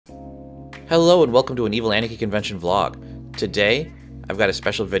Hello and welcome to an Evil Aniki convention vlog. Today, I've got a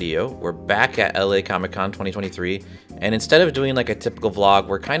special video. We're back at LA Comic Con 2023, and instead of doing like a typical vlog,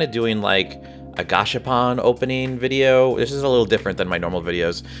 we're kind of doing like a Gashapon opening video. This is a little different than my normal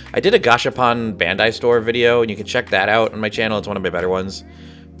videos. I did a Gashapon Bandai store video, and you can check that out on my channel. It's one of my better ones.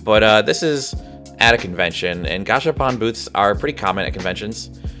 But this is at a convention, and Gashapon booths are pretty common at conventions.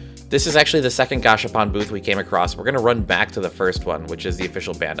 This is actually the second Gashapon booth we came across. We're going to run back to the first one, which is the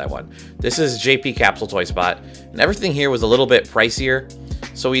official Bandai one. This is JP Capsule Toy Spot, and everything here was a little bit pricier,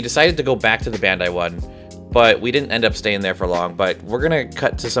 so we decided to go back to the Bandai one, but we didn't end up staying there for long. But we're going to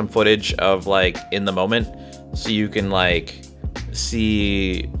cut to some footage of, like, in the moment, so you can, like,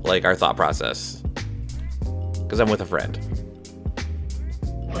 see, like, our thought process. Because I'm with a friend.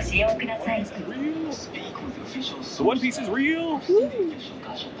 The One Piece is real!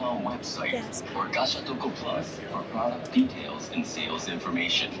 Gashapon website or Gashatoku Plus for product details and sales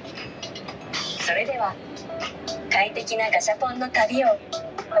information. それでは快適なガシャポンの旅を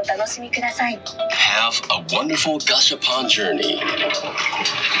お楽しみください。 Have a wonderful Gashapon journey.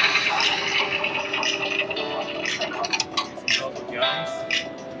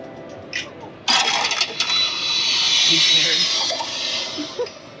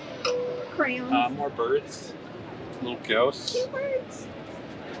 Crayons. More birds. Little ghosts. Cute birds.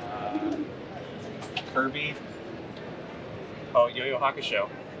 Kirby. Oh, Yo-Yo Hakusho.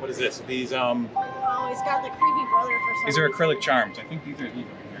 What is this? These Oh, he's got the creepy brother for some these are reason. acrylic charms. I think these are here.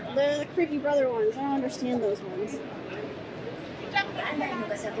 They're the creepy brother ones. I don't understand those ones. Yeah, I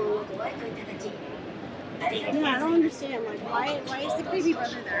don't understand. Like, why is the creepy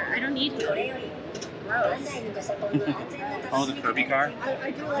brother there? I don't need him. Gross. Oh, the Kirby car?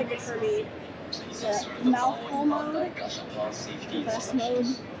 I do like the Kirby. The mouthful mode. The best mode.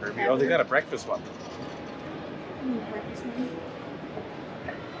 Kirby. Oh, they got a breakfast one. Breakfast mode.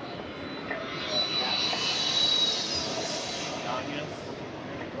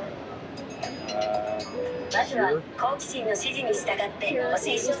 まずは好奇心の指示に従って欲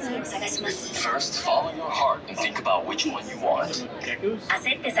しい商品を探します。 First, follow your heart and think about which one you want.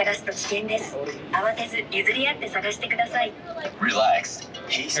 焦って探すと危険です。慌てず譲り合って探してください。 Relax.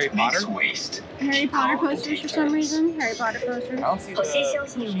 Haste Harry makes Potter? waste. Harry Potter posters for some reason. Harry Potter posters. I don't see 欲しい商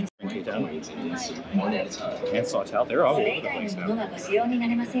品を見つ Coins and insert one at a time. and Sawtell. They're all そ over れ the 以外 place のもの now. はご使用にな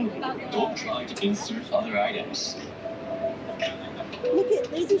れません。 Don't try to insert other items. Look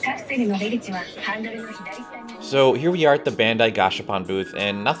at laser カプセルの出口はハンドルの左下に。 So here we are at the Bandai Gashapon booth,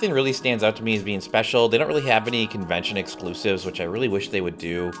 and nothing really stands out to me as being special. They don't really have any convention exclusives, which I really wish they would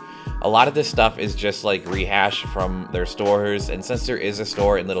do. A lot of this stuff is just like rehash from their stores, and since there is a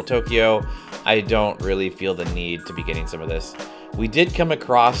store in Little Tokyo, I don't really feel the need to be getting some of this. We did come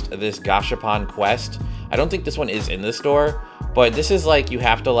across this Gashapon quest. I don't think this one is in the store, but this is like you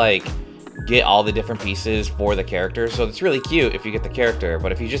have to like get all the different pieces for the character, so it's really cute if you get the character,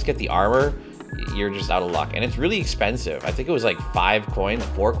 but if you just get the armor, you're just out of luck. And it's really expensive. I think it was like 4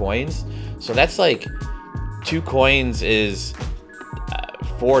 coins, so that's like 2 coins is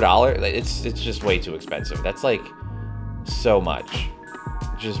 $4. It's just way too expensive. That's like so much,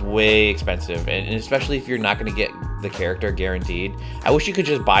 just way expensive, and especially if you're not going to get the character guaranteed. I wish you could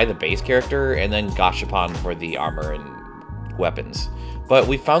just buy the base character and then Gashapon for the armor and weapons. But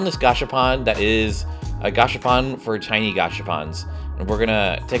we found this Gashapon that is a Gashapon for tiny Gashapons, and we're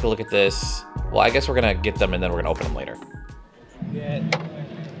gonna take a look at this. Well, I guess we're gonna get them and then we're gonna open them later. Yeah.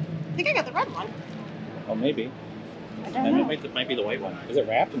 I think I got the red one. Oh, maybe. I don't And know. it might be the white one. Is it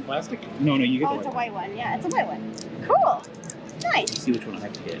wrapped in plastic? No, you get Oh, the it's a white white one. Yeah, it's a white one. Cool. Nice. Let's see which one I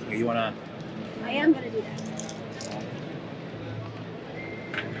have to get. Here, you wanna... I am gonna do that.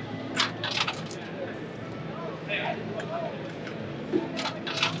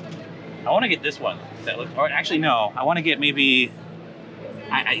 I want to get this one. That looks, or actually, no. I want to get maybe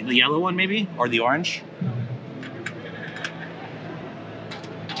the yellow one, maybe, or the orange.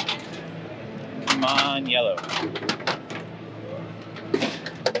 Come on, yellow.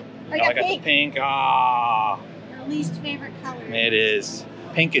 I got got the pink. pink. Ah, Our least favorite color. it is.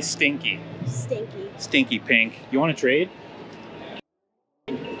 Pink is stinky. Stinky. Stinky pink. You want to trade?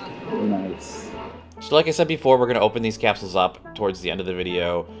 Nice. So like I said before, we're going to open these capsules up towards the end of the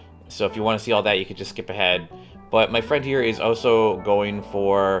video. So if you want to see all that, you could just skip ahead. But my friend here is also going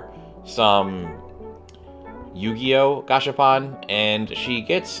for some Yu-Gi-Oh! Gashapon, and she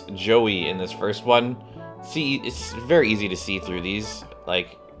gets Joey in this first one. See, it's very easy to see through these.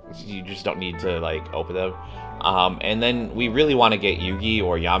 Like, you just don't need to, like, open them. And then we really want to get Yugi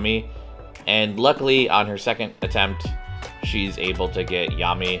or Yami. And luckily, on her second attempt, she's able to get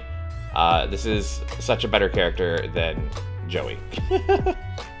Yami. This is such a better character than Joey.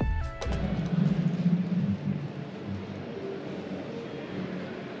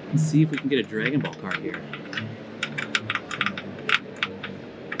 Let's see if we can get a Dragon Ball card here.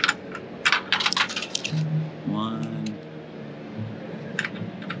 One,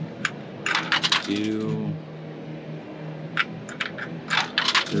 two,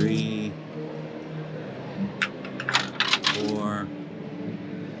 three, four,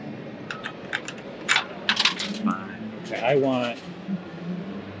 five. Okay, I want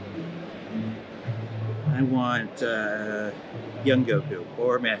Young Goku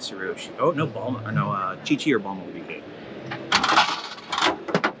or Master Roshi. Oh no, Bulma. No, Chi-Chi or Bulma would be good.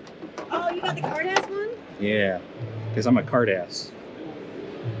 Oh, you got the card ass one? Yeah, because I'm a card ass.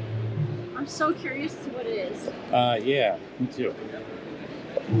 I'm so curious to what it is. Yeah, me too.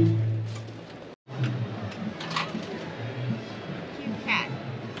 Cute cat.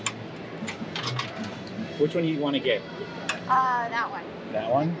 Which one do you want to get? That one.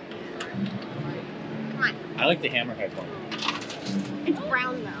 That one? Come on. I like the Hammerhead one. It's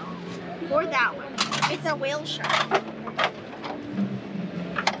brown though. Or that one. It's a whale shark.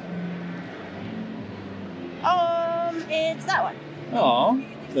 It's that one. Oh,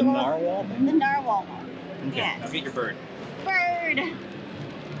 the one- narwhal The thing? narwhal one. Okay, Yes. I'll get your bird. Bird.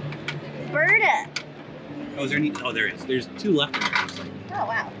 Birda. Oh, is there any? Oh, there is. There's two left in there. Looks like. Oh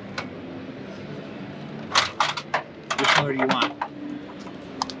wow. Which color do you want?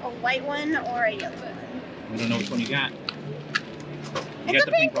 A white one or a yellow one? I don't know which one you got. You It's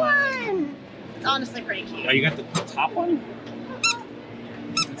got a pink one. It's honestly pretty cute. Oh, you got the top one?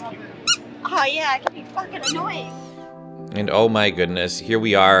 That's cute. Oh yeah, it can be fucking annoying. And oh my goodness, here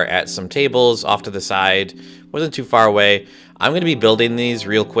we are at some tables off to the side, wasn't too far away. I'm going to be building these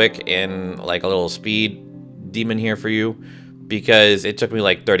real quick in like a little speed demon here for you, because it took me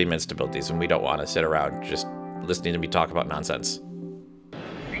like 30 minutes to build these and we don't want to sit around just listening to me talk about nonsense.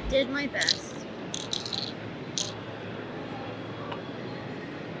 I did my best.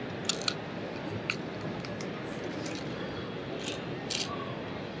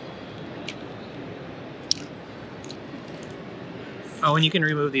 Oh, and you can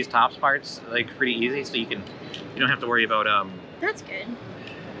remove these tops parts like pretty easy, so you don't have to worry about That's good.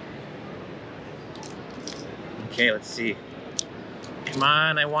 Okay, let's see. Come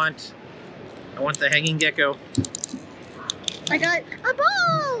on, I want the hanging gecko. I got a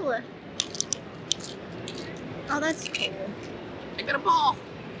ball! Oh, that's cool. I got a ball.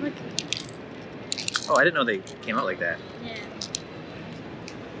 Look. Oh, I didn't know they came out like that. Yeah.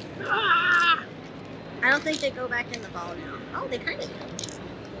 Ah! I don't think they go back in the ball now. Oh, they kind of do.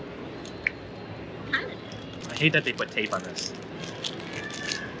 Kind of do. I hate that they put tape on this.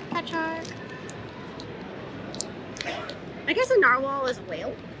 Cat shark. I guess a narwhal is a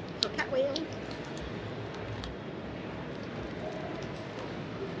whale. So cat whale.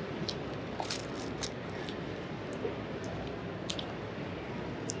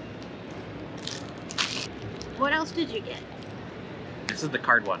 What else did you get? This is the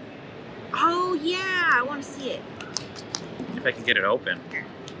card one. Oh yeah, I want to see it. If I can get it open. Here.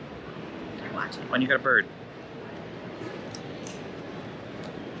 Watch it. When you got a bird.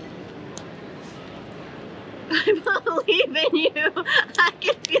 I believe in you. I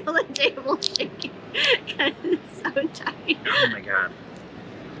can feel the table shaking because it's so tight. Oh my god.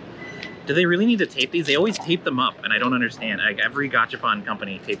 Do they really need to tape these? They always tape them up, and I don't understand. Like, every Gashapon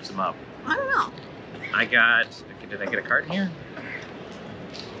company tapes them up. I don't know. Did I get a card in here?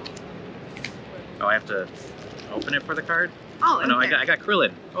 Oh, I have to open it for the card? Oh, Oh no, okay. I got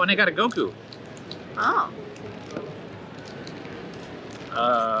Krillin. Oh, and I got a Goku. Oh.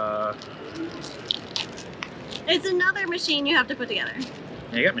 It's another machine you have to put together.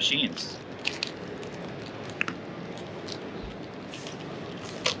 Yeah, I got machines.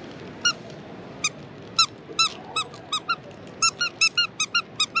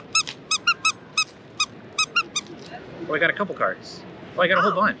 Oh, I got a couple cards. Oh, I got a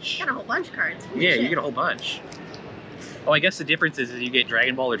whole bunch. You got a whole bunch of cards. Holy Yeah, shit. you get a whole bunch. Oh, I guess the difference is you get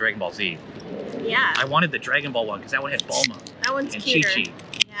Dragon Ball or Dragon Ball Z. Yeah, I wanted the Dragon Ball one because that one had Bulma that one's and cuter. Chi-Chi.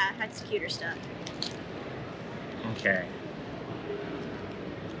 Yeah, that's cuter stuff. Okay.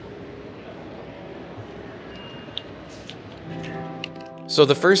 So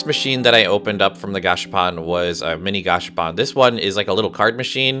the first machine that I opened up from the Gashapon was a mini Gashapon. This one is like a little card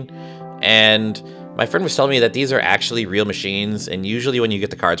machine, and my friend was telling me that these are actually real machines, and usually when you get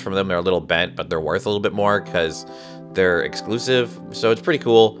the cards from them, they're a little bent, but they're worth a little bit more because they're exclusive, so it's pretty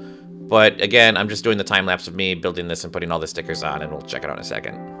cool. But again, I'm just doing the time lapse of me building this and putting all the stickers on, and we'll check it out in a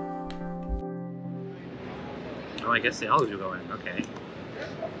second. Oh, I guess they all do go in. Okay.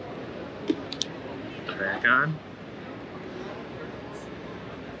 Put the back on.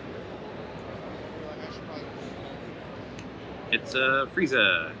 It's a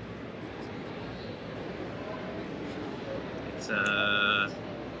Frieza. It's a...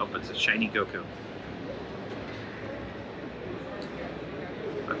 Oh, it's a shiny Goku.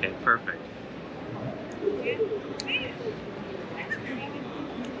 Okay, perfect.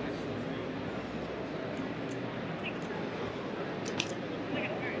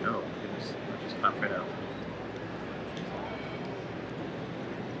 Oh, goodness. That just popped right out.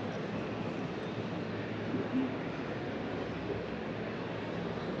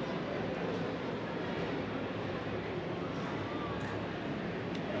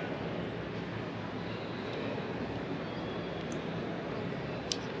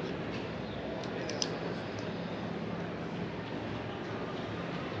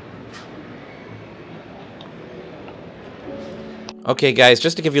 Okay, guys,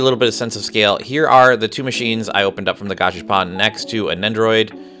 just to give you a little bit of sense of scale, here are the two machines I opened up from the Gashapon next to an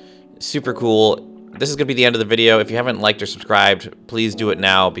Nendoroid. Super cool. This is going to be the end of the video. If you haven't liked or subscribed, please do it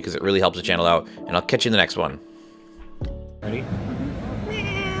now because it really helps the channel out. And I'll catch you in the next one. Ready?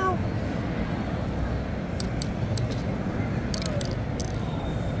 Meow.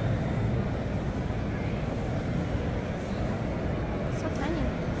 So tiny.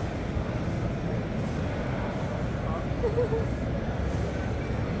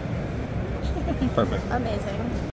 Perfect. Amazing.